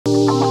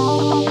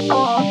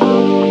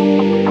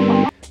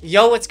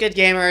Yo, what's good,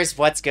 gamers?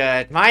 What's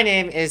good? My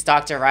name is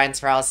Dr. Ryan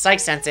Terao,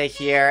 PsychSensei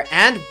here,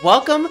 and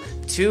welcome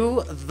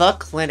to the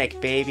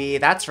clinic, baby.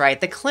 That's right,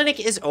 the clinic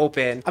is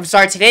open. I'm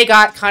sorry, today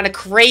got kind of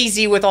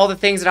crazy with all the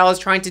things that I was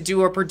trying to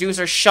do or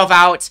produce or shove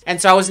out,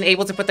 and so I wasn't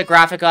able to put the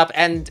graphic up,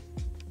 and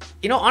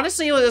you know,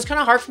 honestly, it was kind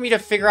of hard for me to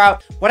figure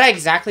out what I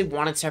exactly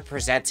wanted to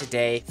present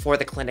today for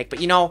the clinic. But,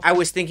 you know, I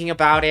was thinking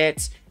about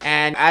it,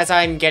 and as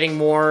I'm getting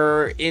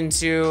more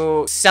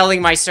into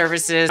selling my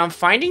services, I'm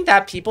finding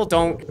that people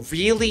don't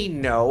really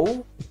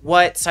know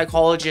what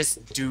psychologists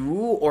do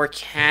or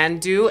can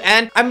do.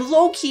 And I'm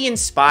low-key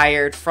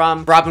inspired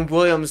from Robin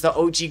Williams, the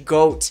OG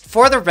GOAT.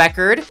 For the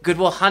record, Good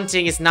Will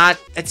Hunting is not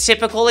a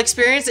typical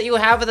experience that you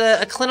have with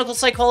a clinical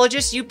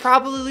psychologist. You'd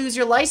probably lose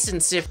your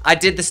license if I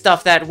did the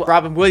stuff that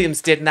Robin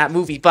Williams did in that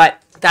movie,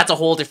 but that's a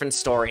whole different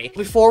story.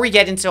 Before we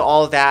get into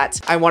all of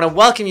that, I want to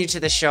welcome you to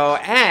the show,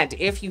 and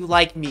if you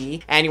like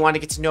me and you want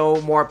to get to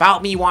know more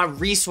about me, you want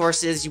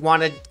resources, you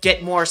want to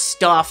get more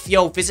stuff,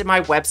 yo, visit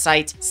my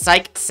website,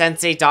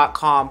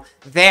 PsychSensei.com.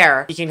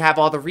 There, you can have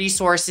all the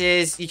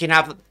resources, you can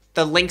have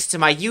the links to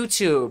my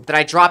YouTube that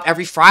I drop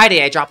every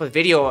Friday. I drop a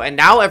video, and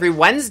now every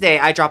Wednesday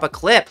I drop a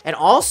clip. And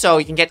also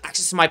you can get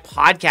access to my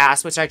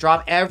podcast, which I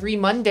drop every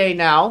Monday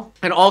now,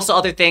 and also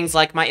other things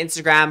like my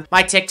Instagram,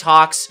 my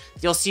TikToks.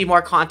 You'll see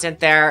more content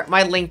there.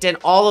 My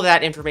LinkedIn, all of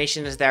that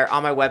information is there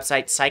on my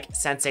website,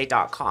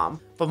 PsychSensei.com.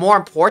 But more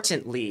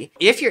importantly,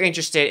 if you're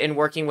interested in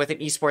working with an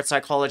esports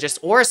psychologist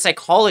or a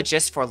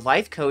psychologist for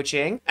life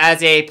coaching,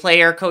 as a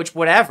player, coach,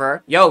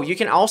 whatever, yo, you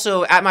can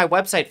also, at my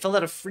website, fill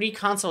out a free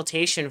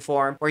consultation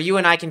form where you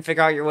and I can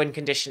figure out your win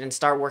condition and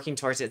start working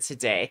towards it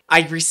today.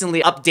 I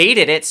recently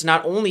updated it, so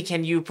not only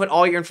can you put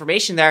all your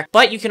information there,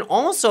 but you can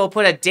also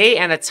put a day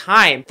and a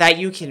time that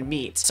you can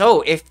meet.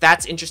 So if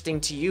that's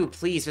interesting to you,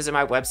 please visit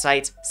my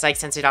website,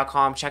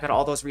 PsychSensei.com. Check out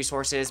all those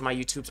resources, my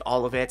YouTube's,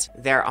 all of it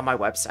there on my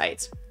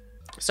website.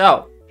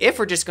 So, if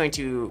we're just going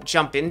to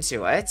jump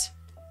into it,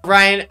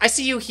 Ryan, I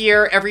see you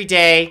here every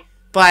day,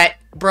 but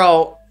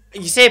bro,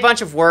 you say a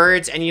bunch of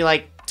words and you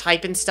like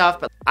type and stuff,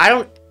 but I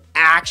don't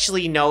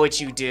actually know what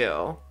you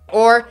do.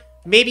 Or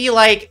maybe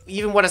like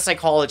even what a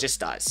psychologist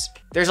does.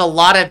 There's a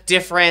lot of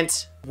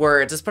different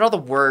words. Let's put all the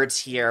words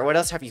here. What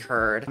else have you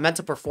heard?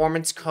 Mental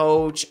performance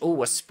coach.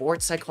 Oh, a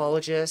sports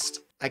psychologist.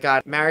 I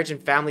got marriage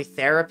and family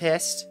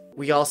therapist.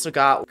 We also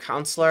got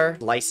counselor.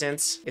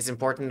 License is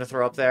important to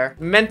throw up there.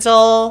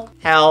 Mental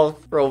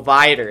health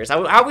providers.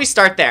 How we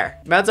start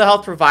there? Mental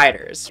health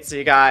providers. So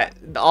you got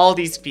all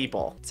these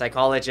people.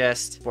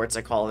 Psychologist, sports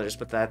psychologist,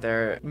 put that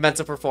there.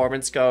 Mental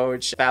performance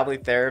coach, family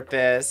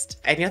therapist.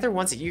 Any other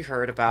ones that you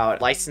heard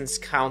about?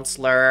 Licensed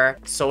counselor,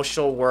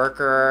 social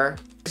worker.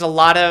 There's a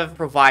lot of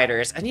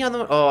providers. Any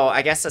other? Oh,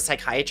 I guess a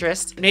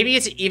psychiatrist. Maybe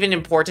it's even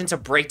important to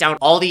break down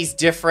all these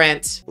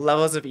different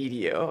levels of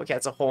EDU. Okay,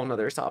 that's a whole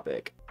nother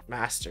topic.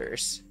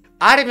 Masters.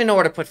 I don't even know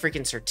where to put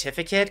freaking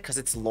certificate because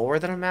it's lower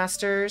than a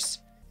master's.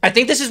 I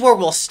think this is where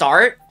we'll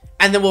start,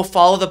 and then we'll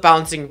follow the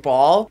bouncing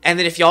ball. And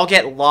then if y'all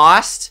get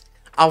lost,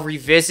 I'll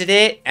revisit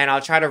it and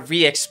I'll try to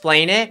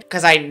re-explain it,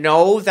 because I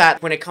know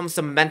that when it comes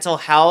to mental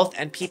health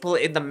and people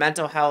in the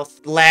mental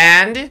health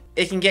land,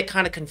 it can get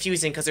kind of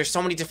confusing because there's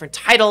so many different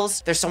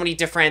titles, there's so many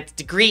different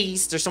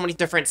degrees, there's so many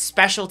different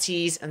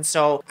specialties. And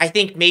so I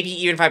think maybe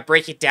even if I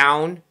break it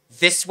down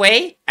this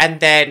way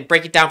and then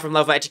break it down from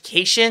level of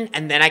education,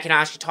 and then I can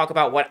actually talk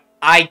about what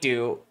I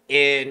do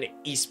in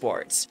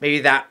esports.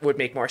 Maybe that would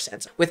make more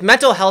sense. With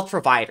mental health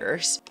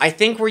providers, I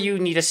think where you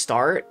need to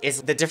start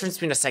is the difference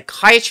between a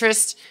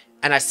psychiatrist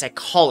and a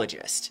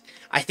psychologist.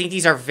 I think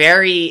these are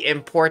very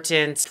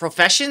important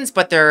professions,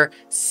 but they're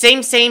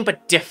same,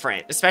 but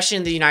different, especially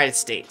in the United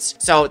States.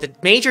 So the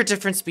major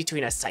difference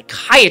between a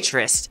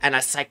psychiatrist and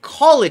a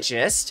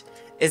psychologist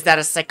is that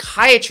a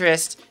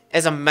psychiatrist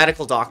is a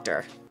medical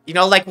doctor. You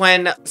know, like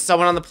when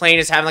someone on the plane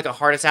is having like a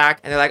heart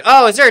attack and they're like,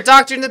 oh, is there a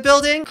doctor in the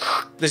building?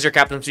 This is your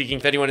captain speaking.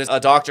 If anyone is a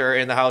doctor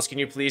in the house, can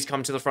you please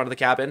come to the front of the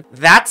cabin?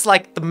 That's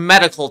like the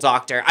medical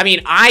doctor. I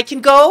mean, I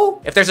can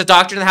go. If there's a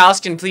doctor in the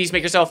house, can please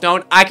make yourself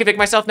known. I can make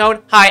myself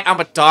known. Hi, I'm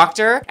a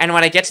doctor. And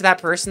when I get to that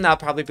person, I'll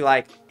probably be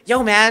like,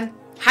 yo, man,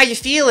 how you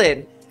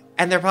feeling?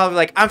 And they're probably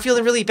like, I'm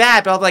feeling really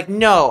bad. But I'll be like,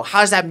 no, how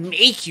does that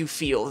make you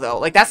feel though?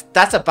 Like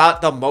that's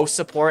about the most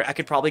support I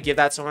could probably give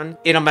that someone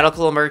in a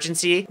medical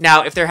emergency.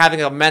 Now, if they're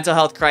having a mental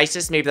health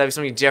crisis, maybe that'd be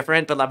something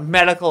different, but a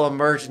medical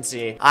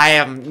emergency, I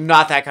am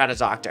not that kind of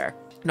doctor.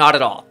 Not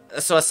at all.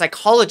 So a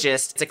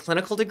psychologist, it's a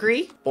clinical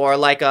degree or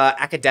like a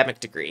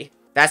academic degree.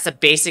 That's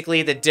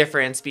basically the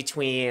difference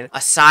between a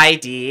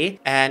PsyD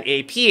and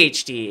a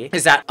PhD,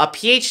 is that a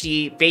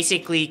PhD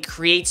basically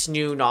creates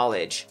new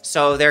knowledge.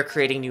 So they're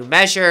creating new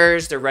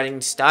measures, they're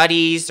running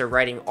studies, they're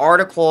writing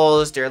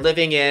articles, they're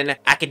living in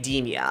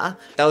academia.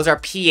 Those are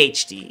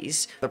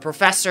PhDs. The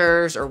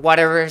professors or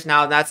whatever,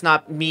 now that's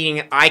not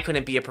meaning I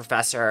couldn't be a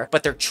professor,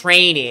 but their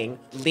training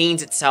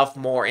leans itself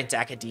more into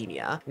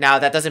academia. Now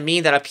that doesn't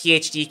mean that a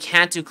PhD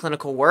can't do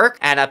clinical work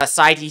and a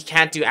PsyD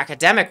can't do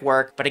academic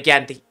work, but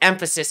again, the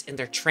emphasis in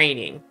their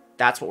training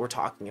That's what we're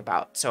talking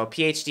about. So a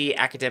PhD,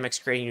 academics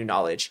creating new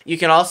knowledge. You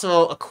can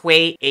also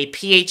equate a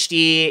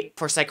PhD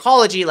for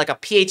psychology like a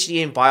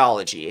PhD in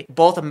biology.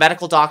 Both a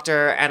medical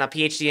doctor and a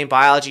PhD in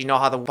biology know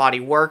how the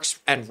body works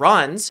and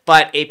runs,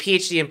 but a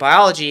PhD in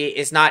biology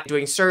is not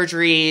doing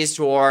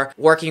surgeries or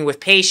working with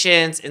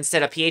patients.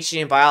 Instead, a PhD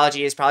in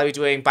biology is probably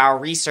doing bio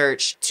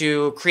research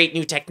to create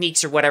new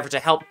techniques or whatever to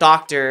help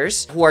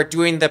doctors who are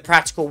doing the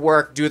practical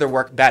work do their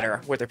work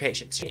better with their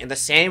patients. In the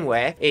same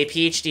way, a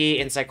PhD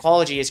in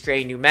psychology is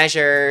creating new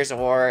measures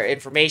or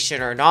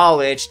information or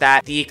knowledge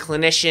that the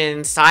clinician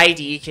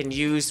PsyD can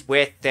use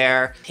with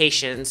their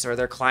patients or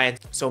their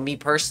clients. So me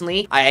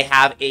personally, I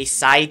have a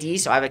PsyD,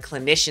 so I have a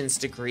clinician's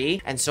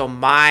degree, and so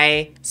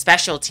my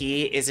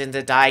specialty is in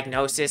the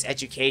diagnosis,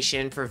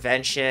 education,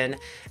 prevention,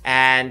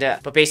 and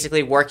but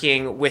basically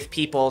working with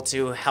people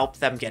to help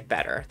them get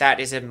better. That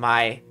is in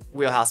my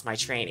wheelhouse, my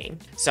training.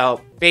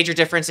 So major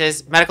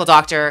differences: medical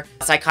doctor,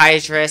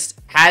 psychiatrist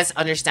has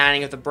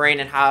understanding of the brain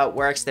and how it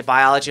works, the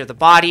biology of the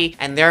body,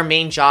 and their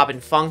main job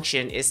and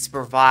function is to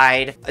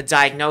provide a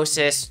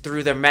diagnosis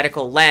through their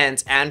medical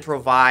lens and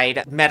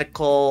provide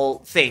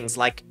medical things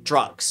like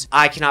drugs.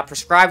 I cannot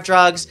prescribe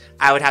drugs.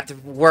 I would have to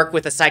work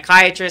with a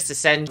psychiatrist to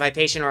send my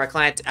patient or a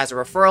client as a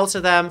referral to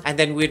them, and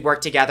then we'd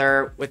work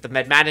together with the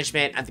med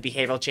management and the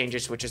behavioral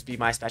changes, which would be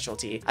my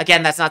specialty.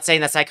 Again, that's not saying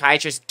that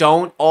psychiatrists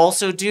don't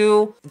also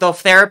do the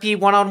therapy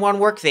one-on-one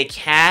work. They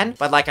can,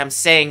 but like I'm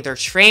saying, their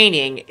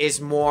training is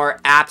more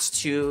apt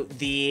to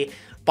the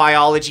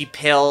biology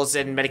pills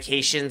and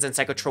medications and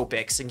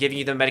psychotropics and giving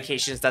you the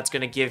medications that's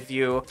going to give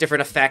you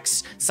different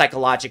effects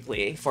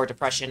psychologically for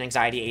depression,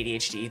 anxiety,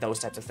 ADHD, those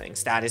types of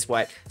things. That is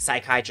what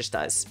psychiatrist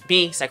does.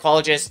 Me,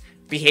 psychologist,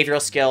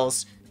 behavioral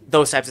skills,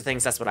 those types of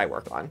things, that's what I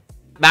work on.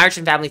 Marriage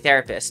and family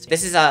therapist.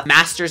 This is a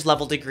master's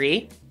level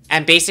degree.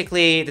 And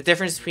basically, the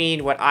difference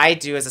between what I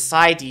do as a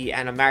PsyD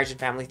and a marriage and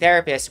family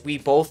therapist, we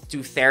both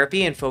do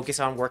therapy and focus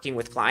on working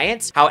with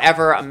clients.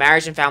 However, a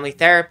marriage and family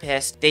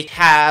therapist, they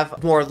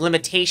have more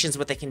limitations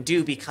what they can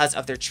do because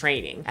of their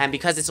training. And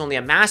because it's only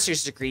a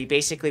master's degree,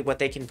 basically what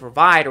they can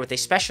provide or what they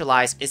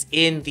specialize is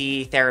in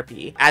the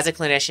therapy. As a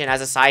clinician,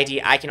 as a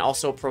PsyD, I can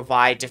also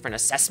provide different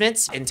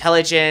assessments,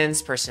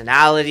 intelligence,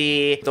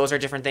 personality. Those are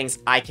different things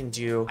I can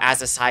do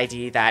as a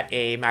PsyD that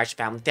a marriage and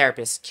family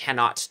therapist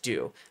cannot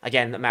do.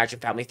 Again, the marriage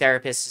and family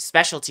therapist's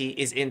specialty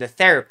is in the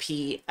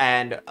therapy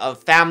and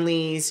of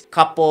families,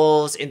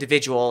 couples,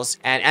 individuals,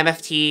 and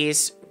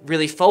MFTs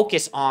really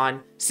focus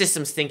on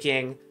systems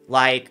thinking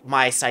like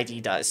my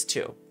PsyD does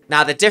too.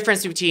 Now, the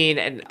difference between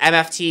an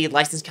MFT,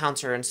 licensed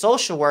counselor, and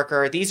social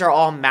worker, these are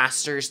all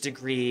master's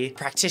degree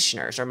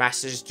practitioners or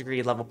master's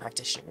degree level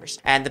practitioners.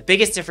 And the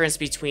biggest difference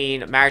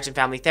between marriage and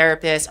family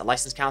therapist, a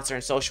licensed counselor,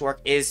 and social work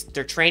is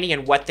their training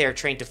and what they're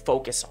trained to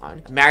focus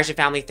on. A marriage and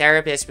family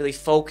therapist really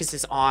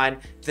focuses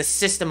on the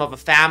system of a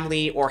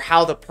family or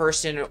how the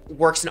person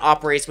works and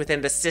operates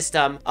within the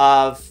system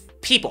of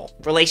people,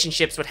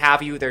 relationships, what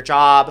have you, their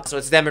job. So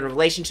it's them in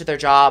relation to their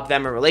job,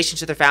 them in relation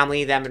to their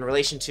family, them in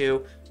relation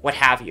to what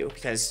have you,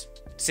 because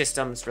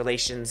systems,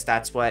 relations,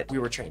 that's what we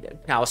were trained in.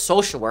 Now, a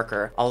social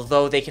worker,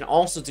 although they can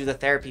also do the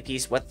therapy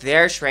piece, what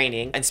their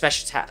training and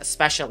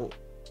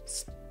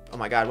oh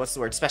my God, what's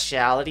the word?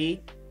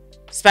 Specialty?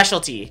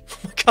 Specialty. Oh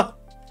my God.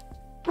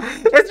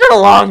 It's been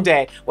a long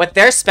day. What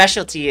their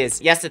specialty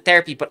is, yes, the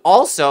therapy, but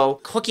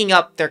also hooking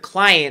up their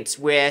clients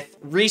with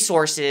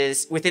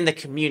resources within the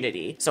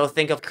community. So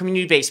think of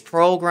community-based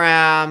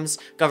programs,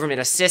 government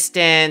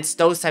assistance,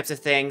 those types of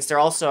things. They're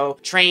also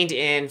trained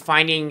in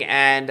finding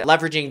and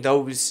leveraging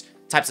those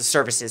types of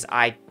services.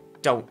 I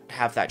don't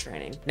have that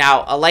training.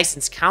 Now, a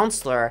licensed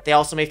counselor, they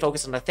also may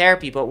focus on the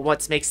therapy, but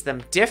what makes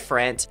them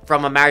different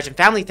from a marriage and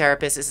family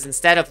therapist is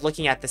instead of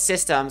looking at the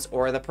systems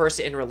or the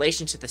person in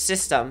relation to the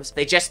systems,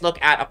 they just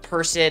look at a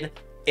person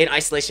in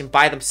isolation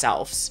by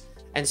themselves.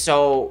 And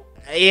so,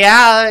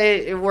 yeah,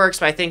 it works,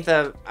 but I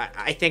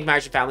think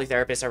marriage and family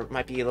therapists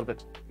might be a little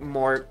bit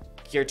more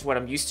geared to what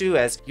I'm used to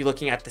as you're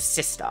looking at the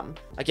system.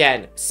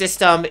 Again,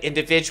 system,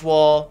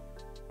 individual,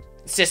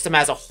 system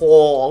as a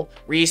whole,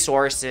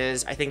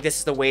 resources. I think this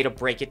is the way to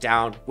break it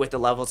down with the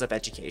levels of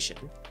education.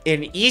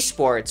 In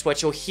esports,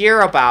 what you'll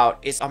hear about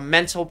is a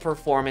mental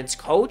performance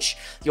coach.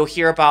 You'll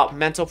hear about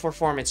mental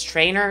performance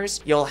trainers.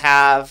 You'll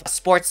have a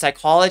sports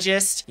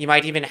psychologist. You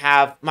might even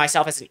have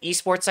myself as an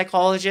esports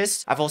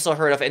psychologist. I've also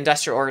heard of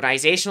industrial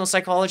organizational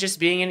psychologists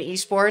being in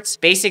esports.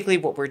 Basically,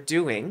 what we're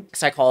doing,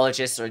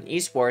 psychologists or in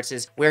esports,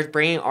 is we're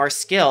bringing our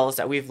skills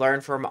that we've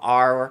learned from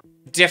our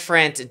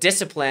different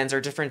disciplines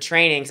or different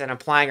trainings and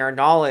applying our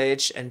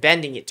knowledge and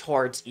bending it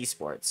towards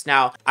esports.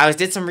 Now, I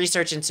did some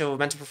research into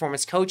mental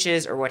performance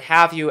coaches or what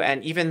have you,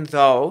 and even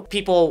though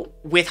people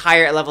with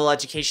higher level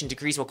education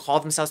degrees will call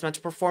themselves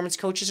mental performance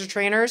coaches or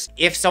trainers,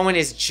 if someone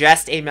is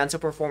just a mental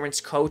performance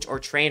coach or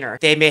trainer,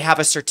 they may have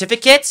a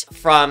certificate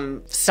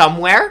from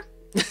somewhere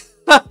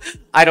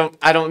I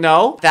don't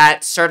know,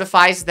 that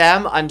certifies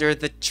them under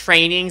the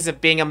trainings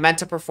of being a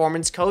mental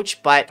performance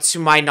coach, but to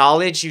my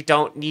knowledge, you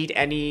don't need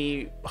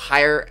any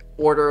higher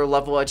order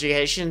level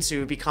education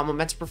to become a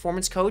mental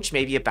performance coach,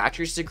 maybe a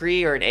bachelor's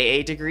degree or an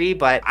AA degree,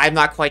 but I'm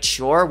not quite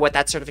sure what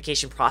that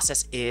certification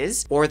process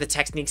is or the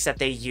techniques that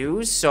they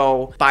use.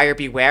 So buyer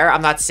beware.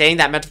 I'm not saying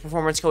that mental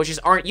performance coaches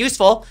aren't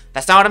useful.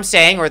 That's not what I'm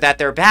saying, or that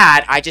they're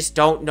bad. I just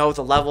don't know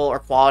the level or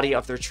quality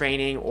of their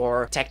training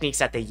or techniques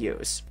that they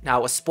use.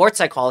 Now, a sports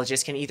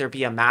psychologist can either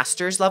be a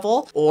master's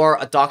level or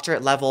a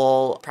doctorate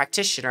level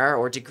practitioner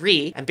or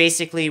degree. And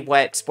basically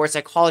what sports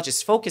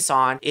psychologists focus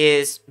on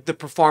is the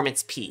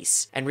performance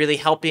piece and really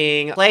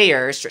helping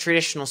players,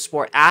 traditional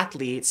sport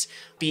athletes,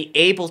 be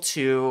able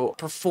to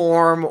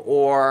perform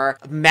or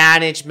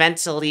manage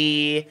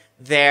mentally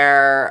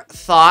their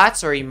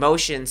thoughts or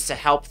emotions to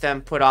help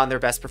them put on their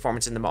best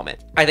performance in the moment.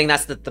 I think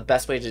that's the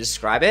best way to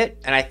describe it.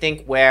 And I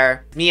think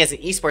where me as an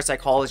esports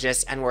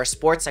psychologist and where a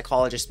sports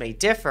psychologist may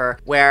differ,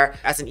 where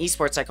as an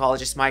esports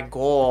psychologist, my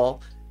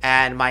goal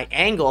and my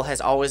angle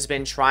has always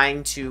been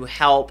trying to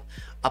help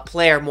a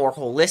player more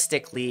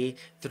holistically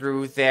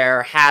through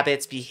their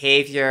habits,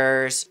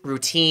 behaviors,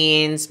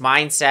 routines,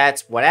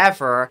 mindsets,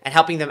 whatever, and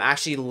helping them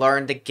actually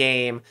learn the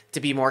game to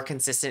be more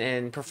consistent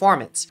in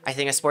performance. I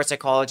think a sports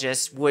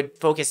psychologist would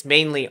focus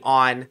mainly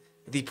on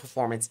the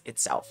performance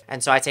itself.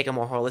 And so I take a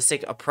more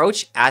holistic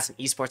approach as an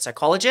esports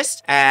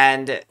psychologist,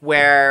 and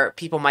where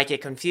people might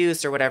get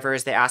confused or whatever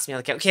is they ask me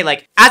like, okay,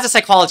 like as a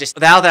psychologist,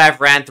 now that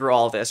I've ran through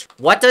all this,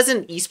 what does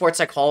an esports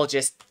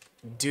psychologist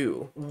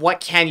do?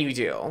 What can you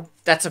do?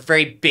 That's a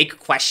very big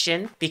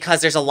question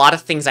because there's a lot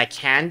of things I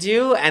can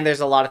do and there's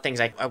a lot of things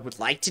I would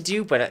like to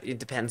do, but it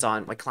depends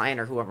on my client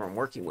or whoever I'm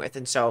working with.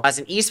 And so as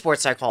an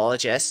esports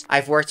psychologist,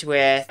 I've worked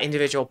with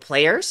individual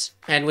players,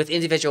 and with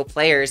individual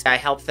players, I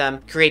help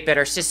them create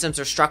better systems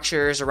or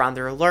structures around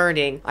their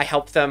learning. I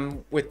help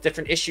them with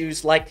different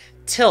issues like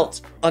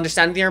tilt,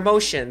 understanding their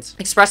emotions,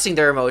 expressing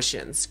their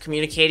emotions,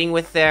 communicating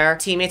with their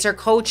teammates or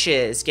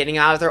coaches, getting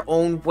out of their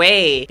own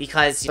way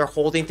because they're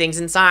holding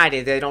things inside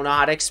and they don't know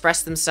how to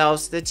express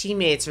themselves to the teammates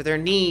or their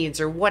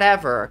needs or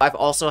whatever. I've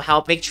also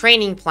helped make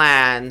training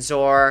plans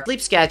or sleep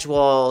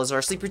schedules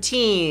or sleep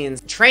routines,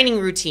 training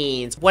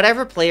routines,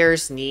 whatever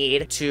players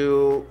need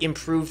to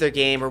improve their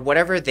game or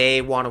whatever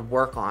they want to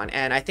work on.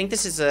 And I think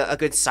this is a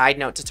good side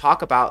note to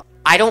talk about.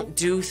 I don't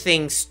do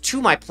things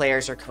to my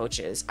players or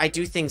coaches. I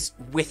do things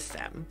with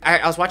them.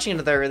 I was watching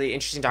another really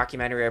interesting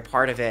documentary, or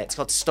part of it. It's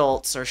called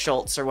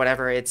Schultz or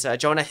whatever. It's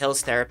Jonah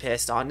Hill's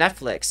therapist on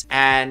Netflix.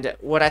 And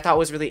what I thought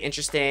was really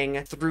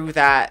interesting through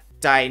that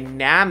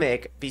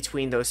dynamic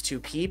between those two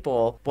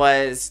people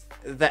was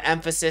the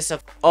emphasis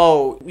of,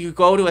 oh, you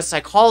go to a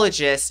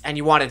psychologist and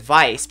you want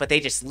advice, but they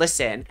just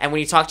listen. And when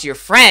you talk to your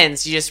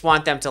friends, you just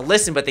want them to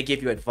listen, but they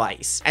give you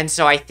advice. And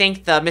so I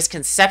think the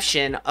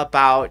misconception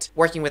about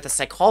working with a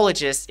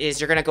psychologist is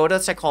you're going to go to a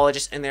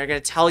psychologist and they're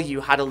going to tell you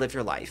how to live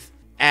your life.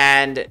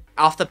 And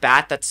off the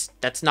bat,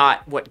 that's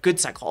not what good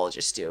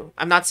psychologists do.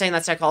 I'm not saying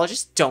that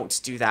psychologists don't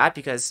do that,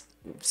 because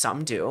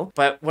some do.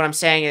 But what I'm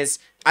saying is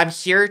I'm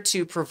here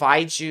to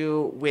provide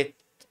you with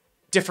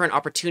different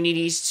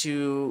opportunities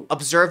to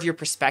observe your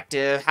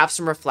perspective, have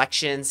some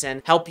reflections,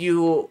 and help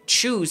you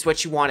choose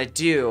what you want to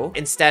do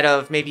instead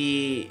of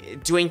maybe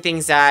doing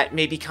things that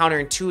may be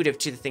counterintuitive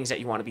to the things that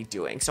you want to be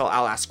doing. So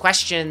I'll ask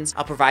questions,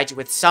 I'll provide you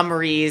with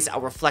summaries,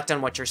 I'll reflect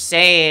on what you're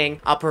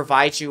saying, I'll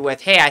provide you with,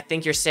 hey, I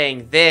think you're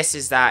saying this,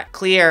 is that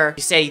clear?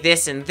 You say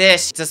this and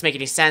this, it doesn't make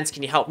any sense.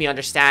 Can you help me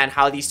understand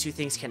how these two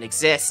things can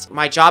exist?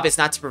 My job is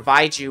not to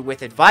provide you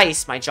with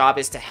advice. My job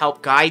is to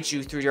help guide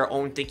you through your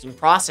own thinking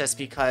process,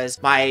 because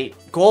my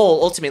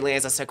goal ultimately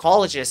as a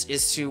psychologist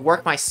is to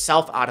work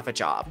myself out of a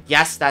job.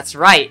 Yes, that's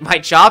right. My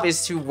job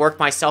is to work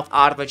myself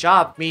out of a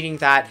job, meaning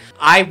that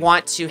I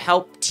want to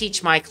help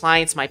teach my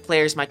clients, my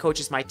players, my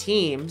coaches, my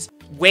teams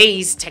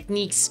ways,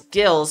 techniques,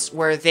 skills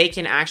where they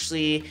can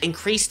actually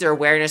increase their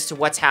awareness to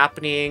what's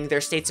happening,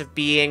 their states of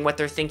being, what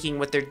they're thinking,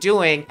 what they're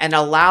doing, and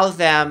allow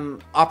them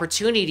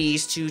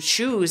opportunities to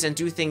choose and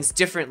do things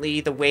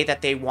differently the way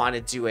that they want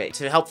to do it,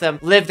 to help them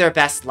live their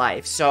best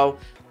life. So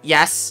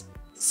yes,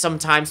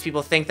 sometimes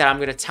people think that I'm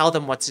going to tell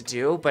them what to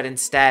do, but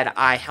instead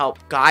I help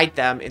guide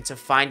them into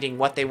finding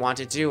what they want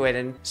to do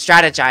and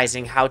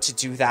strategizing how to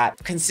do that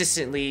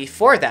consistently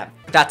for them.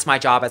 That's my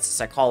job as a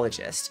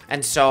psychologist.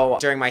 And so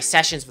during my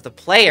sessions with a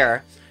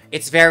player,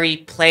 it's very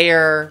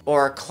player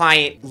or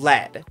client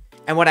led.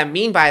 And what I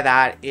mean by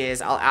that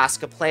is I'll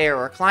ask a player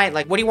or a client,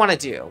 like, what do you want to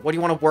do? What do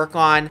you want to work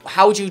on?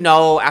 How would you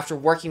know after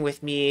working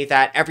with me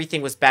that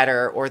everything was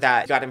better or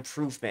that you got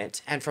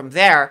improvement? And from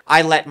there,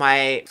 I let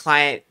my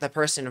client, the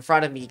person in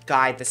front of me,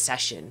 guide the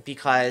session,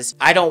 because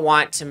I don't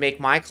want to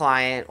make my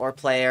client or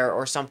player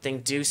or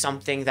something do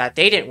something that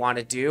they didn't want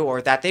to do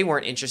or that they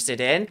weren't interested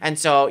in. And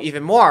so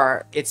even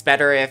more, it's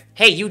better if,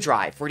 hey, you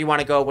drive. Where do you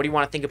want to go? What do you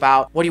want to think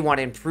about? What do you want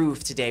to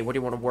improve today? What do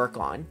you want to work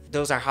on?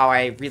 Those are how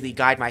I really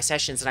guide my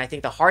sessions. And I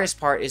think the hardest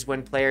part is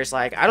when players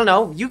like, I don't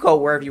know, you go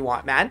wherever you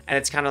want, man. And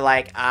it's kind of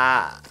like,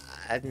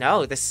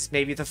 no, this is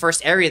maybe the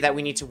first area that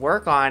we need to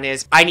work on.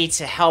 Is I need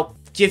to help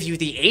give you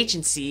the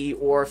agency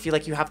or feel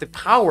like you have the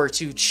power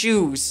to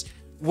choose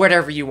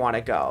wherever you want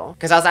to go.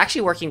 Because I was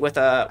actually working with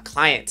a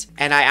client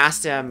and I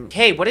asked him,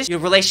 hey, what is your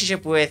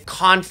relationship with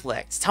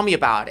conflict? Tell me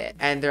about it.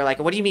 And they're like,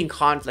 what do you mean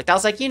conflict? I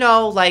was like, you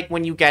know, like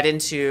when you get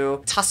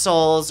into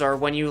tussles or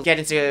when you get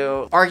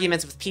into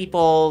arguments with people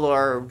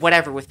or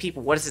whatever with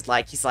people, what is it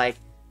like? He's like,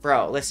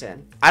 bro,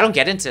 listen, I don't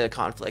get into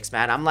conflicts,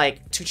 man. I'm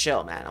like too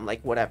chill, man. I'm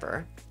like,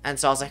 whatever. And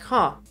so I was like,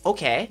 huh,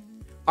 okay.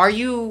 Are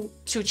you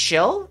too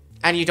chill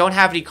and you don't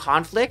have any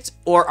conflict,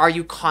 or are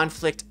you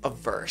conflict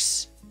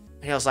averse?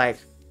 And he was like,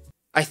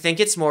 I think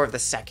it's more of the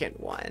second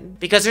one,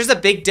 because there's a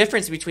big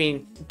difference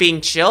between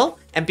being chill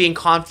and being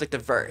conflict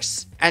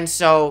averse. And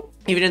so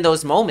even in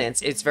those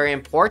moments, it's very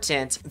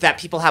important that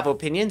people have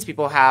opinions,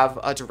 people have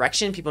a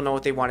direction, people know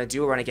what they want to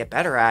do or want to get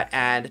better at.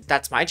 And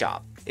that's my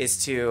job,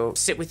 is to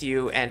sit with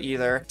you and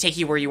either take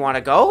you where you want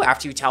to go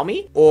after you tell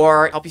me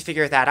or help you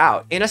figure that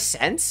out. In a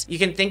sense, you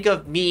can think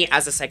of me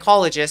as a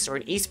psychologist or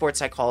an esports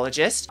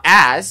psychologist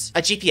as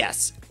a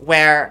GPS,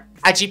 where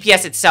a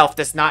GPS itself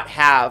does not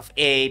have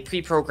a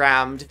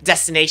pre-programmed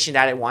destination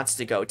that it wants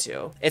to go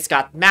to. It's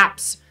got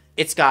maps,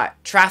 it's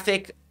got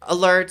traffic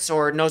alerts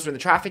or knows where the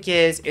traffic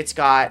is, it's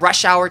got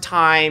rush hour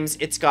times,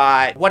 it's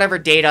got whatever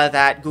data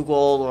that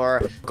Google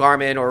or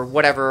Garmin or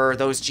whatever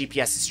those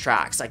GPSs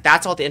tracks. Like,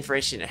 that's all the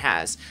information it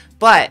has.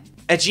 But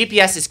a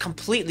GPS is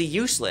completely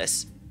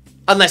useless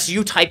unless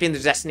you type in the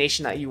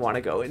destination that you want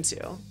to go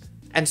into.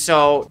 And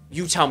so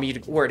you tell me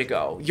where to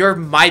go. You're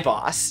my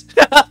boss.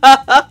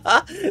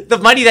 The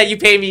money that you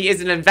pay me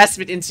is an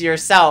investment into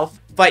yourself,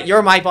 but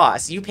you're my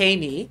boss. You pay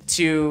me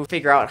to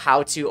figure out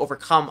how to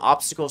overcome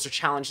obstacles or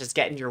challenges that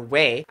get in your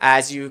way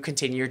as you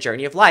continue your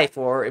journey of life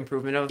or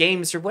improvement of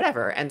games or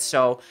whatever. And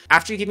so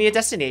after you give me a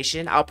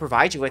destination, I'll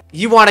provide you with,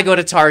 you want to go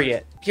to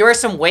Target. Here are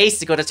some ways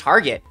to go to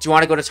Target. Do you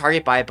want to go to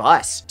Target by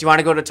bus? Do you want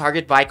to go to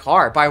Target by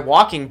car, by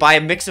walking, by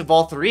a mix of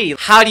all three?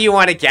 How do you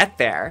want to get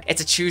there?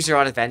 It's a choose your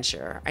own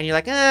adventure. And you're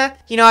like,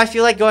 you know, I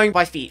feel like going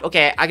by feet.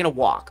 Okay, I'm gonna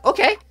walk.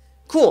 Okay.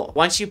 Cool.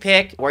 Once you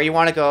pick where you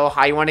want to go,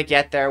 how you want to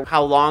get there,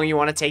 how long you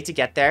want to take to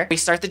get there, we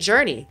start the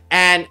journey.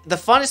 And the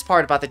funnest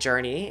part about the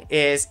journey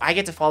is I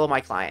get to follow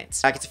my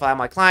clients. I get to follow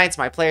my clients,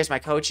 my players, my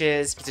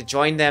coaches, get to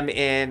join them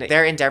in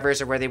their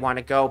endeavors or where they want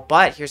to go.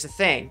 But here's the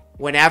thing.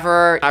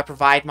 Whenever I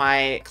provide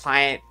my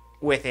client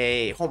with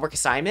a homework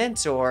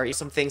assignment or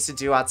some things to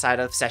do outside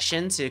of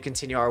session to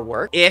continue our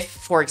work, if,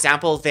 for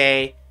example,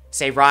 they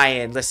say,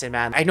 Ryan, listen,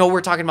 man, I know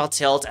we're talking about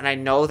tilt and I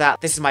know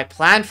that this is my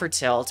plan for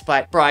tilt,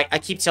 but bro, I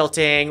keep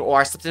tilting, or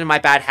I slipped into my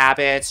bad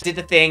habits, did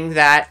the thing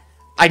that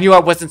I knew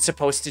I wasn't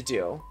supposed to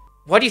do.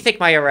 What do you think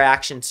my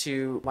reaction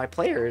to my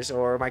players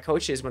or my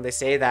coaches when they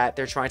say that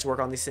they're trying to work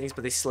on these things,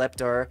 but they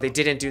slipped or they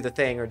didn't do the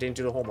thing or didn't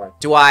do the homework?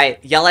 Do I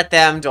yell at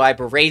them? Do I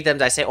berate them?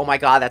 Do I say, oh my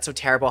God, that's so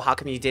terrible. How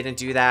come you didn't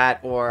do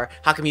that? Or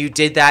how come you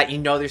did that? You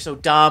know, they're so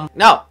dumb.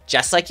 No,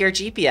 just like your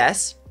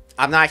GPS,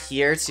 I'm not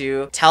here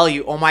to tell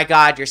you, oh my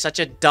God, you're such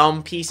a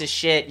dumb piece of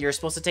shit. You're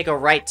supposed to take a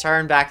right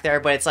turn back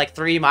there, but it's like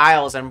 3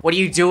 miles. And what are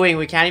you doing?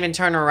 We can't even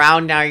turn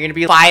around now. You're going to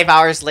be 5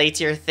 hours late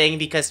to your thing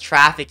because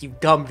traffic, you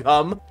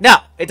dumb. No,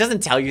 it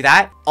doesn't tell you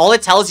that. All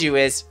it tells you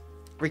is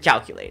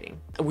recalculating.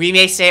 We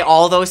may say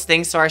all those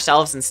things to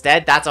ourselves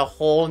instead. That's a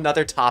whole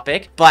nother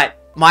topic.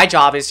 But my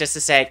job is just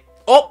to say,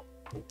 oh,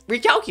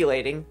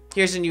 recalculating.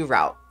 Here's a new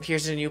route.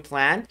 Here's a new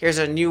plan. Here's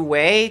a new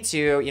way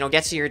to, you know,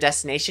 get to your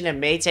destination. It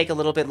may take a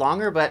little bit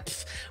longer,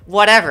 but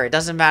whatever. It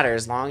doesn't matter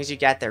as long as you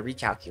get there.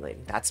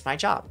 Recalculating. That's my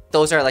job.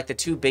 Those are like the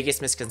two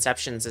biggest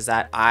misconceptions, is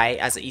that I,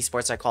 as an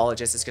esports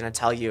psychologist, is going to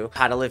tell you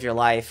how to live your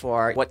life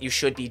or what you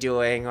should be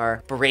doing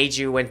or berate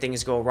you when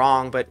things go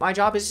wrong. But my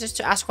job is just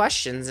to ask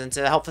questions and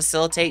to help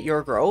facilitate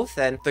your growth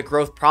and the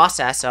growth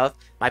process of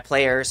my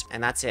players.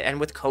 And that's it.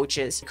 And with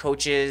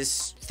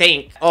coaches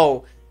think,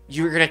 oh,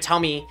 you're going to tell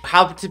me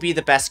how to be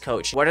the best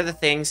coach. What are the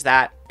things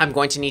that I'm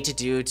going to need to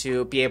do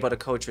to be able to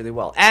coach really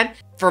well? And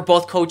for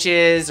both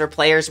coaches or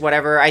players,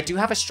 whatever, I do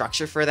have a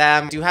structure for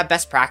them. I do have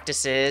best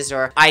practices,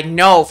 or I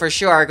know for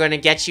sure are going to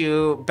get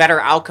you better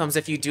outcomes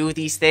if you do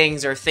these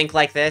things or think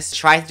like this,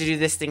 try to do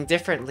this thing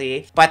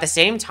differently. But at the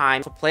same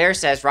time, if a player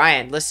says,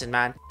 Ryan, listen,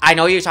 man, I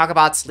know you talk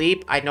about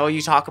sleep. I know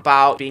you talk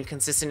about being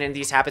consistent in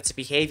these habits and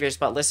behaviors,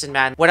 but listen,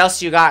 man, what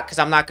else you got? Because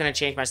I'm not going to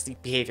change my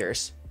sleep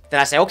behaviors. Then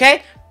I say,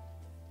 okay,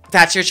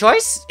 that's your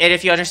choice. And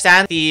if you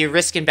understand the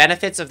risk and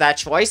benefits of that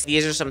choice,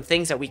 these are some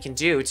things that we can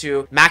do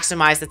to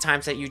maximize the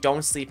times that you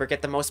don't sleep or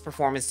get the most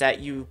performance that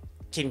you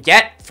can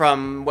get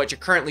from what you're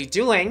currently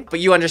doing.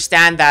 But you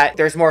understand that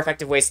there's more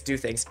effective ways to do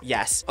things.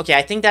 Yes. Okay,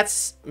 I think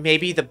that's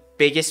maybe the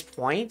biggest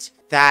point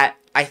that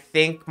I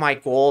think my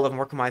goal of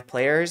working with my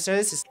players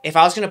is if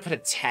I was going to put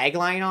a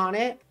tagline on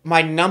it,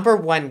 my number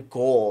one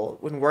goal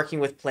when working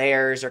with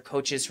players or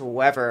coaches or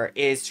whoever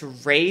is to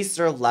raise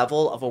their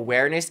level of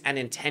awareness and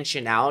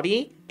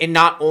intentionality in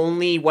not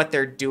only what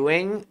they're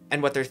doing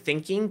and what they're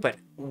thinking, but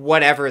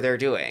whatever they're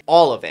doing,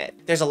 all of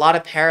it. There's a lot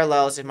of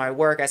parallels in my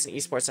work as an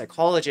esports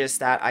psychologist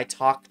that I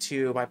talk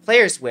to my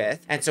players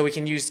with. And so we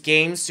can use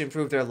games to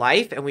improve their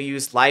life, and we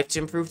use life to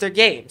improve their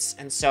games.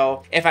 And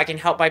so if I can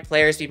help my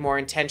players be more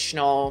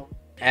intentional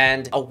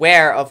and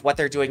aware of what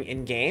they're doing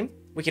in game,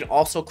 We can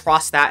also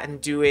cross that and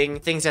doing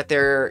things that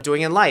they're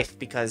doing in life,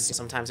 because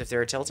sometimes if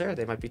they're a tilter,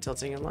 they might be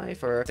tilting in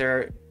life, or if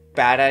they're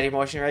bad at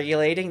emotion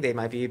regulating, they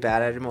might be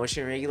bad at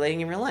emotion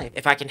regulating in real life.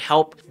 If I can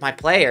help my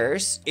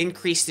players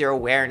increase their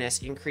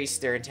awareness, increase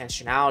their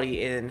intentionality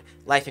in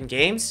life and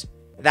games,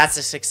 that's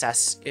a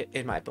success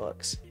in my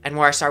books. And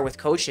where I start with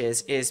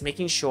coaches is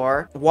making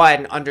sure,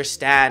 one,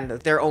 understand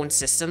their own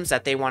systems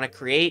that they want to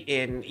create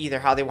in either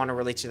how they want to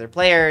relate to their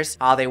players,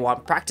 how they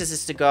want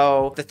practices to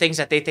go, the things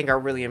that they think are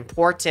really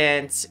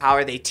important, how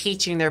are they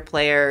teaching their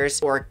players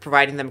or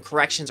providing them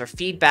corrections or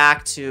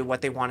feedback to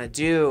what they want to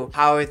do,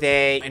 how are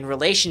they in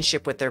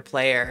relationship with their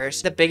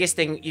players. The biggest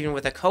thing, even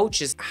with a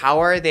coach, is how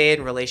are they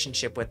in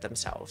relationship with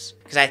themselves?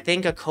 Because I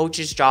think a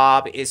coach's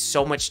job is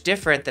so much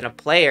different than a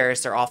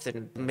player's. They're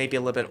often maybe a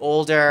little bit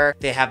older,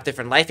 they have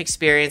different life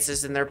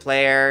experiences than their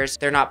players,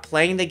 they're not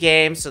playing the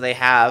game, so they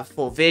have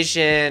full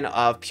vision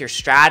of pure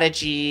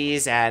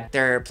strategies and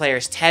their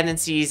players'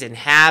 tendencies and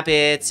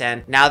habits,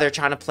 and now they're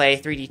trying to play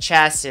 3D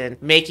chess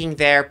and making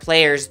their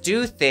players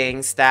do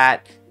things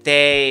that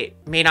they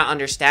may not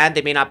understand,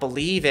 they may not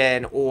believe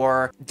in,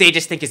 or they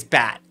just think is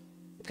bad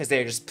because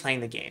they're just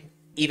playing the game.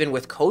 Even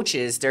with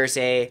coaches, there's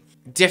a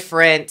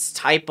different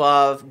type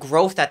of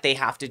growth that they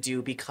have to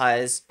do,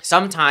 because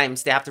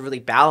sometimes they have to really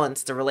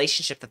balance the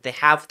relationship that they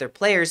have with their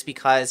players,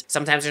 because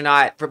sometimes they're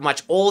not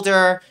much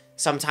older,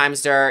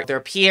 sometimes they're their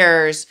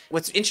peers.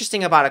 What's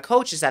interesting about a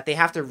coach is that they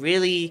have to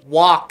really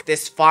walk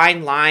this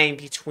fine line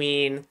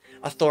between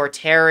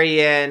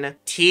authoritarian,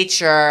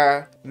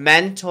 teacher,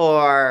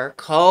 mentor,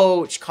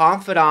 coach,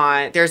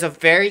 confidant. There's a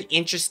very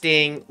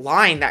interesting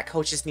line that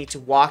coaches need to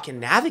walk and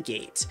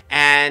navigate.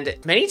 And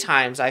many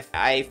times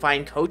I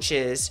find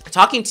coaches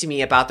talking to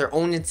me about their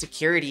own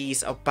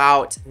insecurities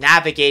about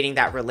navigating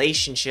that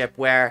relationship,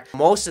 where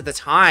most of the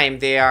time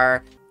they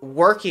are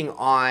working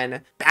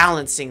on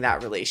balancing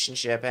that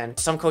relationship. And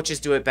some coaches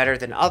do it better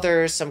than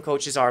others. Some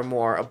coaches are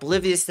more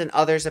oblivious than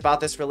others about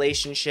this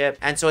relationship.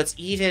 And so it's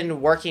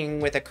even working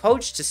with a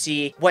coach to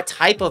see what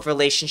type of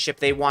relationship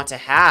they want to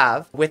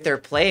have with their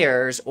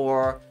players,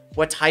 or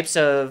what types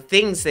of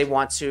things they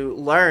want to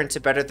learn to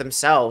better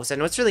themselves.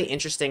 And what's really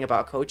interesting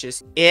about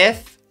coaches,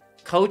 if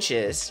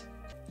coaches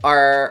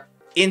are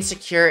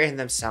insecure in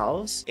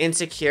themselves,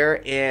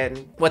 insecure in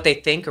what they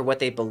think or what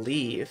they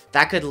believe,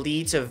 that could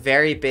lead to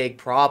very big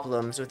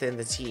problems within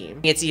the team.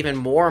 It's even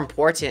more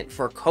important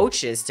for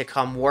coaches to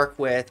come work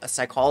with a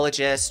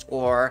psychologist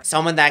or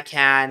someone that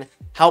can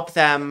help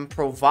them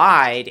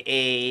provide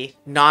a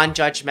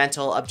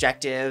non-judgmental,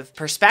 objective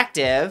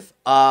perspective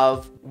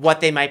of what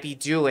they might be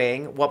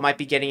doing, what might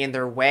be getting in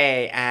their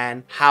way,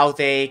 and how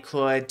they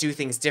could do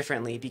things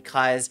differently.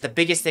 Because the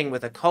biggest thing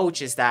with a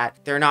coach is that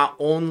they're not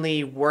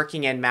only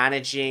working and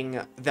managing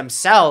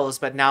themselves,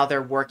 but now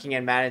they're working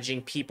and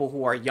managing people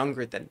who are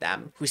younger than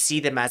them, who see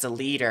them as a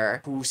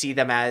leader, who see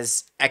them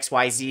as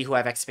XYZ, who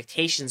have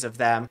expectations of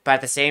them. But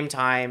at the same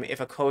time, if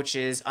a coach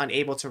is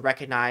unable to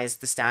recognize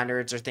the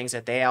standards or things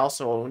that they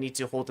also need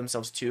to hold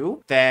themselves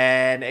to,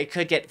 then it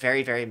could get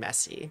very, very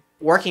messy.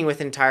 Working with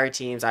entire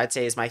teams, I'd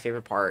say, is my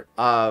favorite part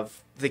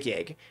of the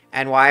gig.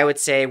 And why I would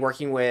say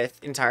working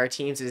with entire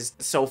teams is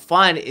so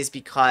fun is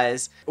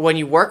because when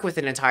you work with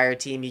an entire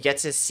team, you get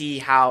to see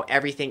how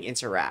everything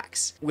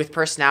interacts. With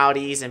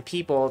personalities and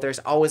people, there's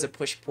always a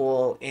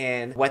push-pull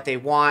in what they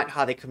want,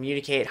 how they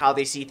communicate, how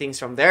they see things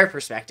from their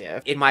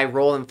perspective. In my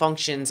role and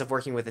functions of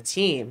working with a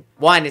team,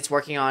 one, it's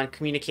working on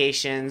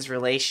communications,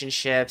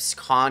 relationships,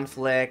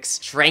 conflicts,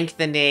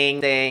 strengthening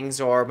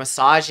things or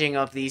massaging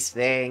of these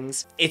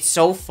things. It's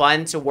so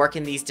fun to work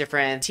in these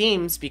different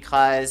teams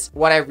because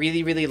what I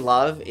really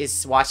love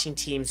is watching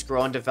teams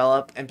grow and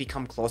develop and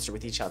become closer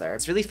with each other.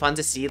 It's really fun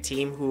to see a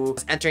team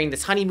who's entering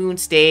this honeymoon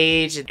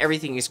stage and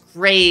everything is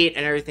great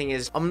and everything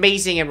is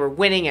amazing and we're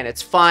winning and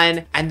it's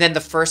fun. And then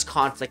the first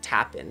conflict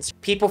happens.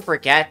 People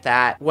forget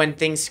that when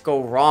things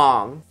go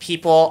wrong,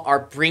 people are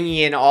bringing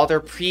in all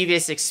their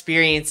previous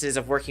experiences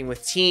of working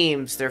with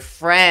teams, their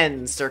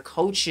friends, their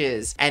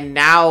coaches, and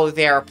now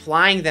they're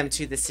applying them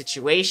to the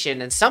situation.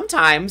 And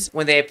sometimes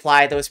when they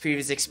apply those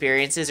previous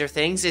experiences or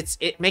things,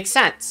 it makes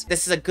sense.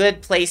 This is a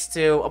good place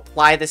to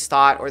apply this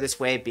thought or this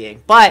way of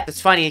being. But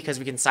it's funny because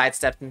we can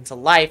sidestep into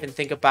life and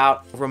think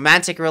about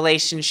romantic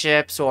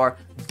relationships or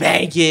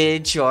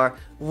baggage or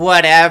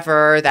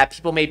whatever that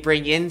people may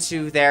bring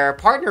into their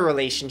partner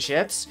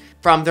relationships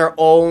from their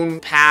own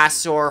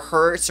past or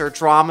hurts or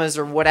dramas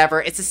or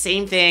whatever. It's the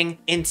same thing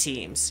in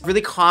teams.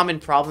 Really common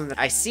problem that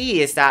I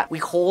see is that we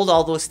hold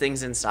all those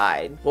things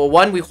inside. Well,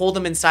 one, we hold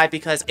them inside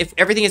because if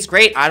everything is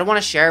great, I don't want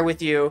to share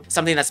with you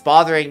something that's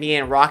bothering me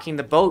and rocking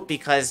the boat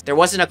because there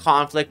wasn't a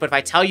conflict, but if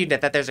I tell you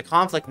that there's a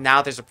conflict,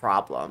 now there's a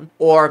problem.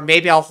 Or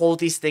maybe I'll hold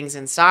these things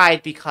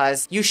inside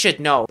because you should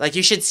know. Like,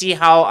 you should see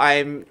how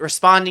I'm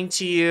responding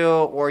to you,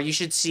 or you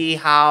should see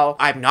how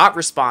I'm not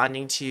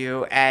responding to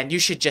you, and you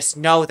should just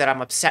know that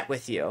I'm upset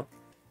with you.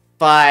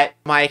 But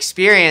my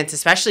experience,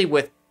 especially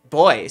with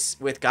boys,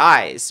 with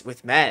guys,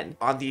 with men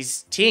on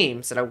these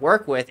teams that I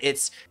work with,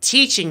 it's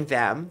teaching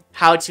them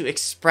how to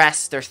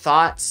express their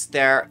thoughts,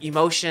 their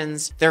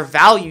emotions, their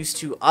values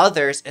to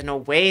others in a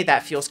way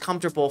that feels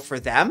comfortable for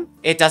them.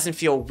 It doesn't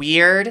feel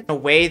weird, in a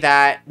way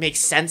that makes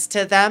sense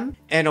to them,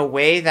 in a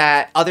way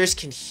that others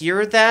can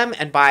hear them.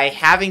 And by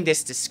having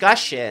this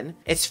discussion,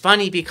 it's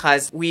funny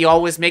because we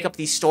always make up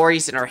these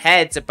stories in our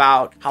heads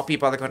about how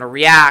people are going to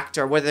react,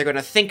 or whether they're going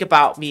to think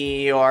about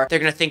me, or they're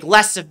going to think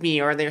less of me,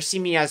 or they're see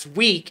me as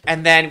weak.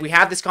 And then we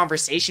have this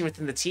conversation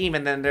within the team,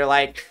 and then they're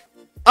like,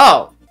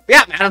 oh,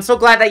 yeah, man, I'm so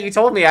glad that you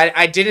told me.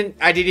 I didn't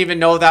even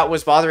know that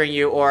was bothering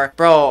you. Or,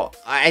 bro,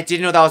 I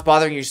didn't know that was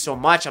bothering you so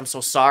much. I'm so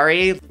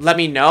sorry. Let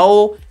me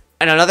know.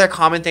 And another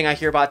common thing I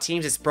hear about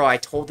teams is, bro, I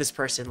told this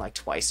person like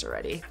twice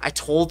already. I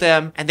told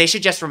them, and they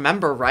should just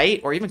remember, right?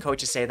 Or even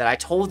coaches say that I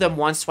told them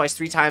once, twice,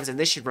 3 times, and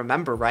they should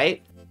remember,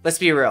 right? Let's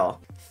be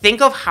real. Think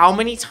of how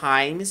many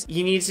times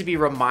you need to be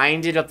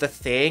reminded of the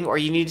thing, or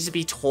you need to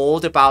be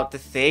told about the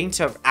thing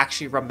to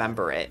actually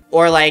remember it.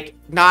 Or like,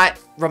 not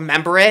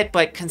remember it,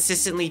 but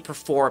consistently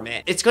perform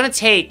it. It's gonna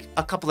take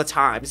a couple of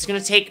times. It's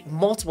gonna take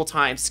multiple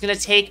times. It's gonna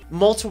take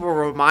multiple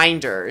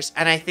reminders.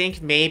 And I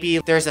think maybe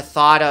there's a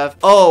thought of,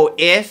 oh,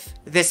 if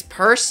this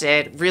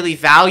person really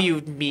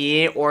valued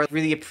me or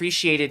really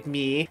appreciated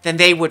me, then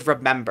they would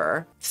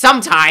remember.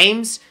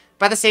 Sometimes,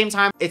 but at the same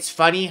time, it's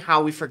funny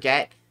how we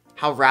forget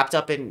how wrapped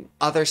up in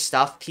other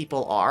stuff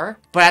people are.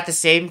 But at the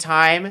same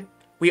time,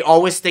 we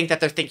always think that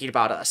they're thinking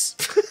about us.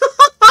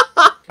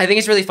 I think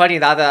it's really funny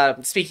now that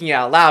I'm speaking it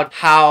out loud,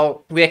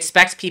 how we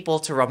expect people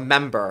to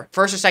remember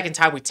first or second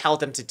time we tell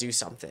them to do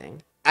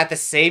something. At the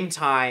same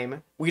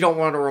time, we don't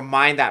want to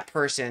remind that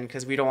person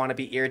because we don't want to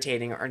be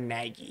irritating or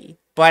naggy.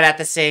 But at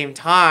the same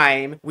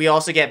time, we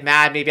also get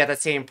mad maybe at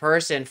that same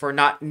person for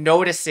not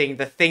noticing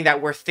the thing that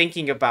we're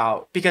thinking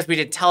about because we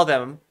didn't tell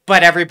them.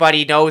 But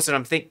everybody knows what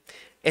I'm thinking.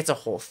 It's a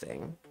whole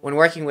thing. When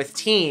working with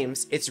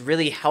teams, it's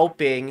really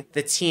helping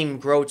the team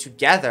grow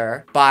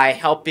together by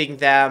helping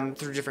them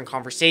through different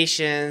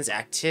conversations,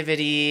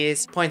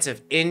 activities, points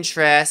of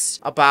interest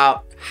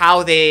about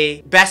how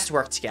they best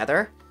work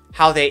together,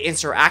 how they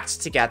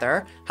interact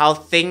together, how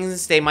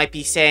things they might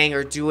be saying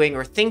or doing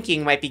or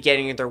thinking might be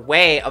getting in their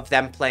way of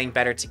them playing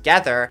better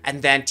together,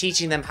 and then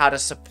teaching them how to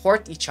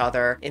support each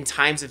other in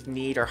times of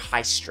need or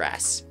high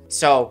stress.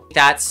 So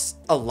that's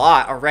a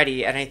lot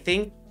already, and I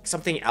think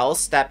something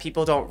else that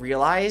people don't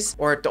realize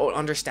or don't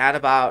understand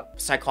about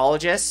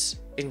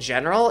psychologists in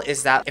general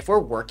is that if we're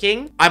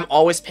working, I'm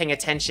always paying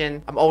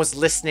attention, I'm always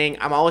listening,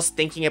 I'm always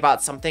thinking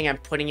about something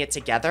and putting it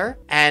together.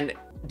 And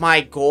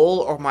my goal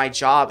or my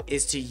job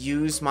is to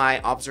use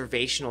my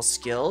observational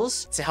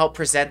skills to help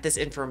present this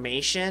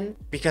information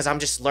because I'm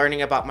just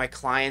learning about my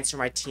clients or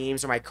my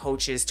teams or my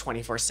coaches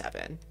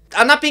 24/7.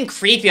 I'm not being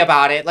creepy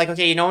about it. Like,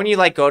 okay, you know when you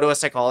like go to a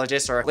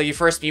psychologist or like you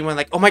first meet one,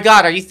 like, oh my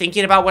God, are you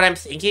thinking about what I'm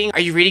thinking? Are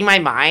you reading my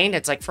mind?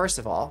 It's like, first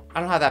of all, I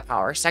don't have that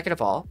power. Second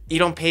of all, you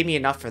don't pay me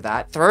enough for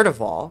that. Third of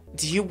all,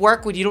 do you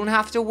work when you don't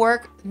have to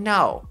work?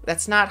 No,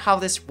 that's not how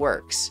this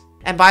works.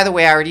 And by the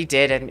way, I already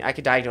did, and I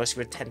could diagnose you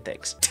with 10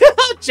 things.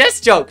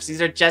 Just jokes.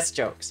 These are just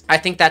jokes. I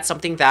think that's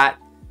something that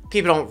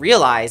people don't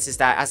realize is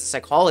that as a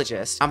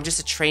psychologist, I'm just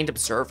a trained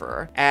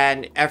observer,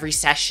 and every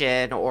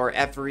session or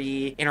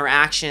every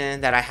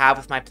interaction that I have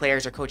with my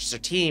players or coaches or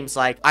teams,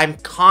 like I'm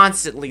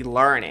constantly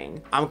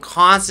learning. I'm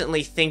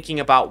constantly thinking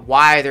about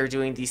why they're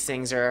doing these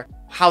things or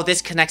how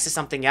this connects to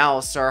something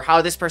else or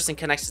how this person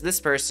connects to this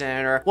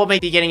person or what may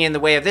be getting in the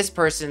way of this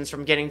person's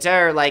from getting to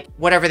her, like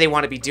whatever they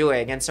want to be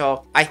doing. And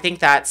so I think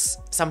that's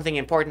something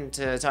important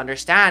to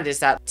understand is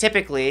that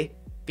typically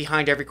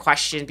behind every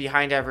question,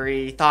 behind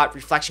every thought,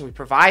 reflection we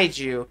provide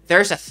you,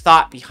 there's a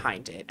thought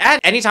behind it. And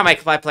anytime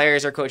my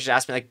players or coaches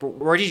ask me like,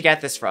 where did you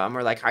get this from?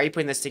 Or like, how are you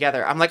putting this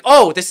together? I'm like,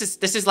 oh, this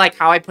is like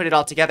how I put it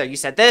all together. You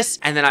said this,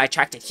 and then I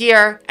tracked it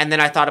here, and then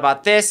I thought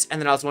about this,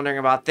 and then I was wondering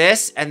about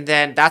this, and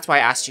then that's why I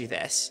asked you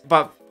this.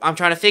 But I'm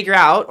trying to figure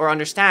out or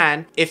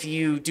understand if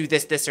you do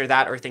this, this, or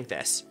that, or think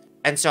this.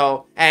 And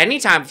so at any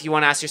time, if you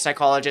want to ask your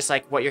psychologist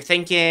like what you're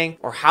thinking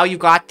or how you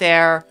got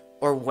there,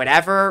 or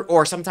whatever,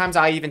 or sometimes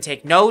I even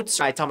take notes.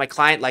 I tell my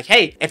client like,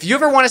 hey, if you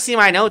ever want to see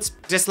my notes,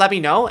 just let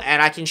me know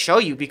and I can show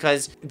you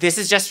because this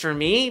is just for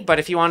me. But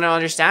if you want to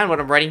understand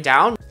what I'm writing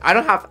down,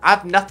 I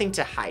have nothing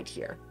to hide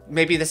here.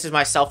 Maybe this is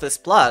my selfless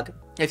plug.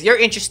 If you're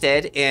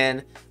interested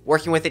in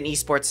working with an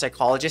esports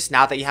psychologist,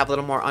 now that you have a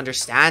little more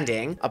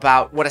understanding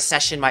about what a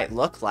session might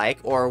look like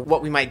or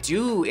what we might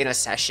do in a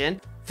session,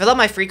 fill out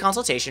my free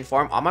consultation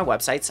form on my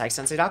website,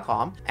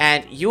 PsychSensei.com,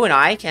 and you and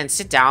I can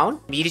sit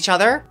down, meet each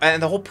other,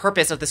 and the whole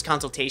purpose of this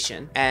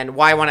consultation and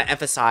why I want to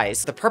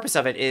emphasize the purpose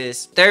of it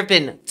is there have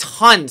been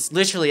tons,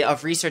 literally,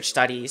 of research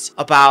studies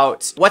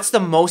about what's the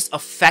most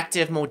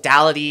effective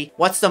modality,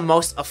 what's the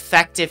most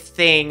effective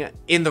thing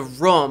in the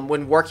room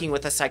when working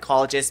with a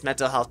psychologist,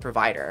 mental health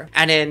provider.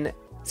 And in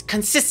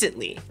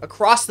consistently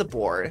across the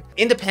board,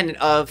 independent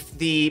of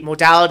the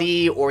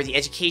modality or the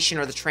education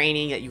or the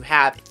training that you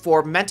have,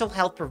 for mental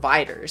health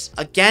providers,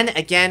 again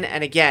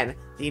and again,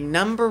 the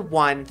number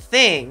one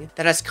thing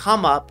that has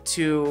come up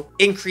to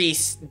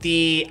increase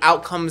the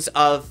outcomes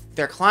of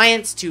their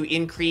clients, to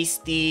increase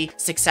the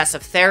success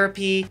of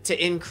therapy,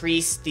 to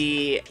increase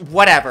the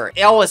whatever,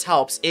 it always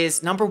helps,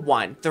 is number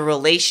one, the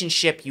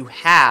relationship you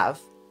have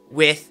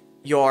with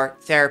your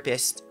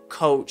therapist,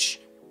 coach,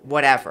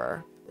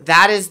 whatever.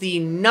 That is the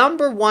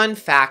number one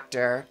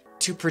factor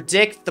to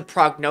predict the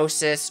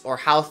prognosis or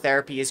how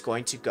therapy is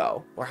going to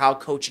go or how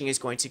coaching is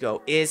going to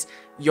go, is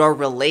your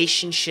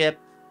relationship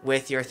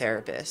with your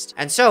therapist.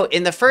 And so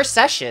in the first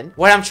session,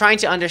 what I'm trying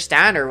to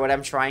understand, or what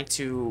I'm trying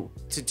to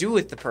do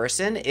with the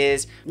person,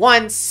 is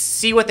one,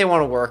 see what they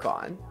want to work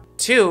on.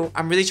 Two,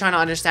 I'm really trying to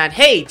understand,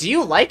 hey, do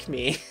you like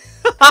me?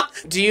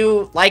 Do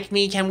you like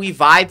me? Can we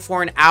vibe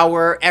for an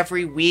hour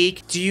every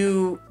week? Do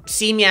you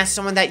see me as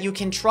someone that you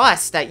can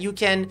trust, that you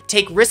can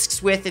take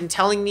risks with in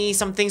telling me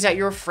some things that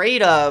you're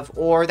afraid of,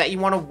 or that you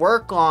want to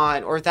work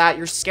on, or that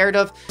you're scared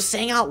of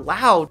saying out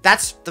loud?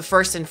 That's the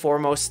first and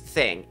foremost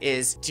thing,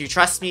 is, do you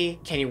trust me?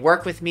 Can you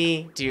work with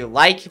me? Do you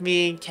like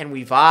me? Can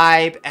we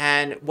vibe?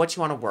 And what do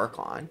you want to work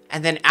on?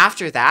 And then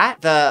after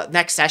that, the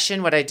next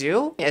session, what I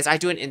do is I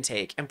do an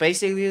intake. And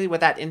basically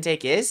what that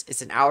intake is,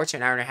 it's an hour to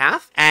an hour and a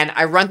half. And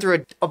I run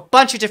through a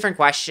bunch of different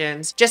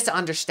questions just to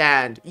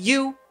understand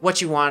you,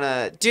 what you want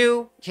to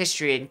do,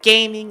 history and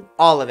gaming,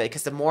 all of it.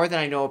 Because the more that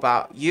I know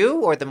about you,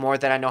 or the more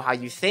that I know how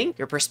you think,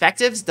 your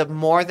perspectives, the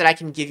more that I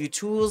can give you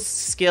tools,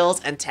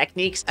 skills, and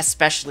techniques,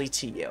 especially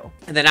to you.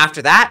 And then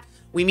after that,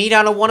 we meet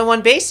on a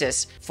one-on-one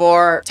basis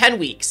for 10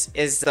 weeks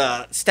is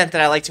the stint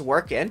that I like to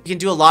work in. You can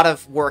do a lot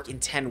of work in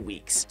 10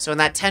 weeks. So in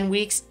that 10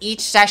 weeks,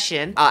 each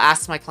session, I'll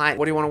ask my client,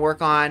 what do you want to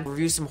work on?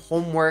 Review some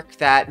homework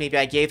that maybe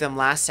I gave them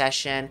last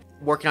session,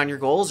 working on your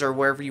goals or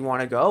wherever you want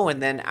to go. And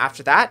then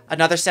after that,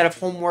 another set of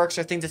homeworks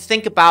or things to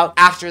think about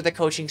after the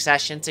coaching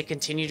session to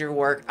continue your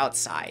work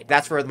outside.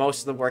 That's where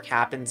most of the work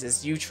happens,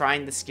 is you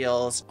trying the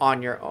skills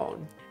on your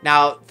own.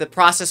 Now, the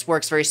process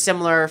works very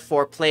similar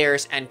for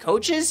players and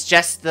coaches,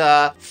 just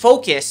the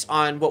focus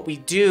on what we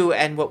do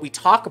and what we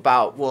talk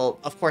about will,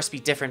 of course, be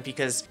different,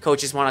 because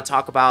coaches want to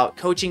talk about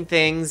coaching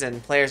things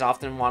and players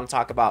often want to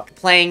talk about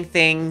playing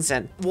things,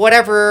 and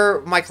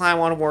whatever my client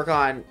want to work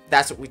on,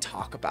 that's what we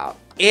talk about.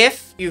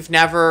 If you've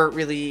never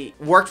really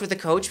worked with a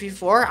coach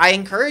before, I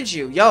encourage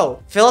you,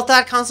 fill out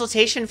that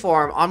consultation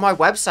form on my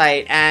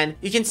website and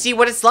you can see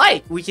what it's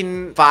like. We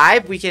can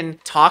vibe, we can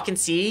talk and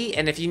see.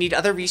 And if you need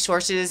other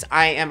resources,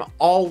 I am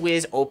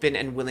always open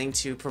and willing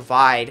to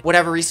provide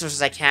whatever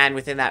resources I can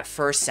within that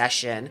first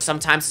session.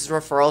 Sometimes it's a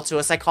referral to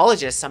a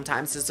psychologist.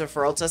 Sometimes it's a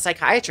referral to a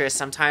psychiatrist.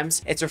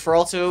 Sometimes it's a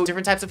referral to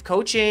different types of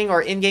coaching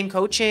or in-game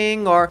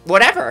coaching or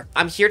whatever.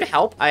 I'm here to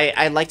help.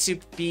 I like to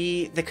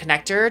be the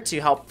connector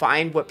to help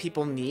find what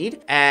people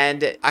need.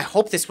 And I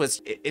hope this was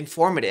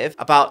informative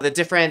about the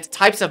different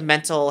types of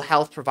mental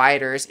health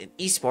providers in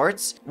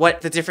esports,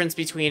 what the difference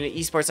between an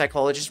esports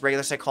psychologist,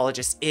 regular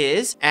psychologist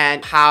is,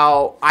 and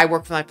how I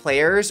work with my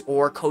players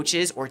or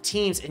coaches or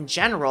teams in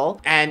general.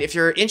 And if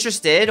you're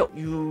interested,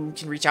 you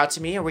can reach out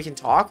to me or we can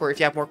talk, or if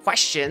you have more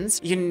questions,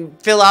 you can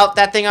fill out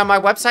that thing on my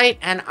website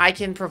and I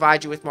can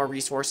provide you with more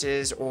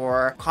resources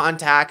or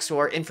contacts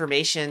or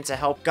information to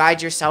help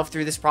guide yourself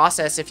through this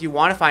process if you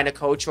want to find a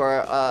coach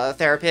or a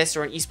therapist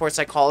or an esports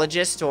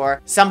psychologist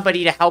or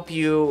somebody to help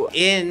you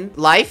in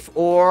life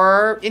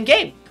or in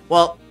game.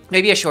 Well,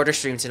 maybe a shorter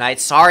stream tonight.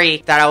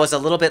 Sorry that I was a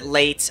little bit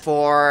late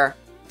for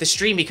the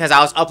stream because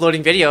I was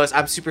uploading videos.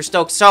 I'm super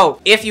stoked.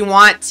 So if you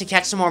want to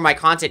catch some more of my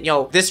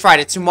content, this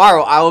Friday,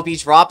 tomorrow, I will be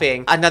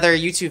dropping another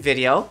YouTube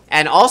video.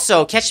 And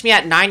also catch me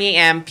at 9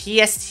 a.m.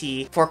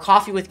 PST for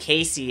Coffee with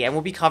Casey. And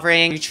we'll be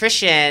covering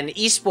nutrition,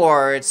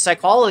 esports,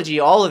 psychology,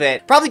 all of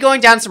it. Probably going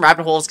down some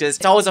rabbit holes because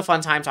it's always a fun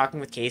time talking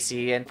with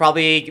Casey and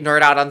probably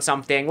nerd out on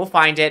something. We'll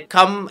find it.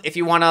 Come if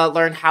you want to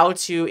learn how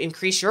to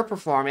increase your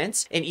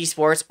performance in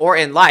esports or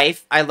in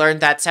life. I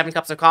learned that 7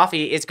 cups of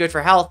coffee is good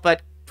for health,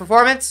 but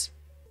performance?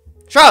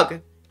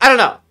 Shrug. I don't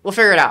know. We'll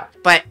figure it out.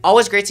 But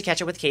always great to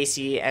catch up with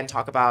Casey and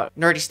talk about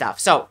nerdy stuff.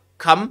 So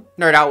come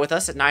nerd out with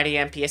us at 9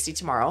 a.m. PST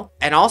tomorrow.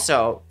 And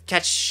also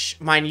catch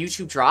my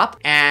YouTube drop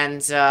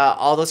and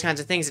all those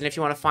kinds of things. And if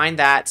you want to find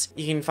that,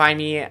 you can find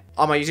me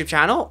on my YouTube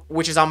channel,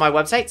 which is on my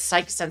website,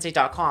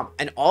 PsychSensei.com.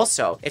 And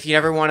also, if you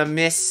never want to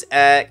miss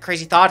a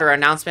crazy thought or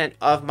announcement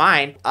of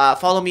mine,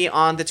 follow me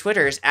on the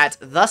Twitters at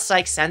the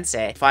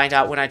PsychSensei. Find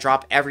out when I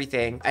drop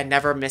everything and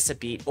never miss a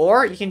beat.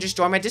 Or you can just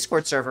join my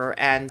Discord server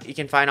and you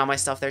can find all my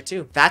stuff there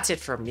too. That's it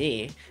from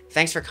me.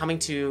 Thanks for coming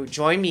to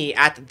join me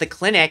at the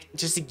clinic,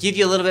 just to give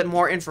you a little bit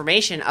more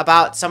information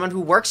about someone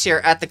who works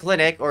here at the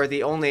clinic, or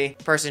the only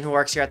family, person who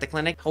works here at the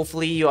clinic.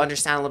 Hopefully you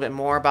understand a little bit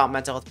more about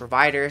mental health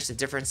providers, the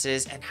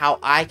differences, and how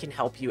I can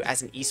help you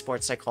as an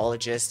esports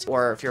psychologist,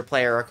 or if you're a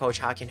player or a coach,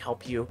 how I can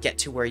help you get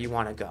to where you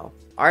want to go.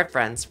 All right,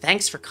 friends,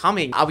 thanks for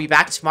coming. I'll be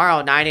back tomorrow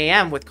at 9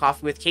 a.m. with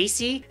Coffee with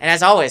Casey. And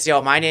as always,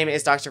 my name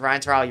is Dr.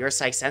 Ryan Terao, your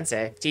Psych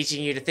Sensei,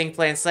 teaching you to think,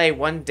 play, and slay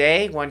one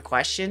day, one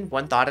question,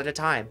 one thought at a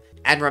time.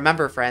 And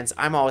remember, friends,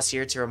 I'm always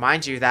here to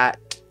remind you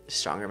that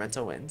stronger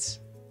mental wins.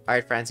 All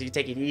right, friends, you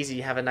take it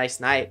easy. Have a nice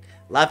night.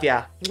 Love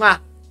ya. Mwah.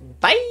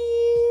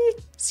 Bye.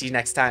 See you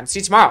next time. See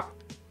you tomorrow,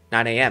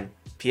 9 a.m.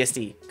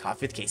 PSD,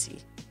 Coffee with Casey.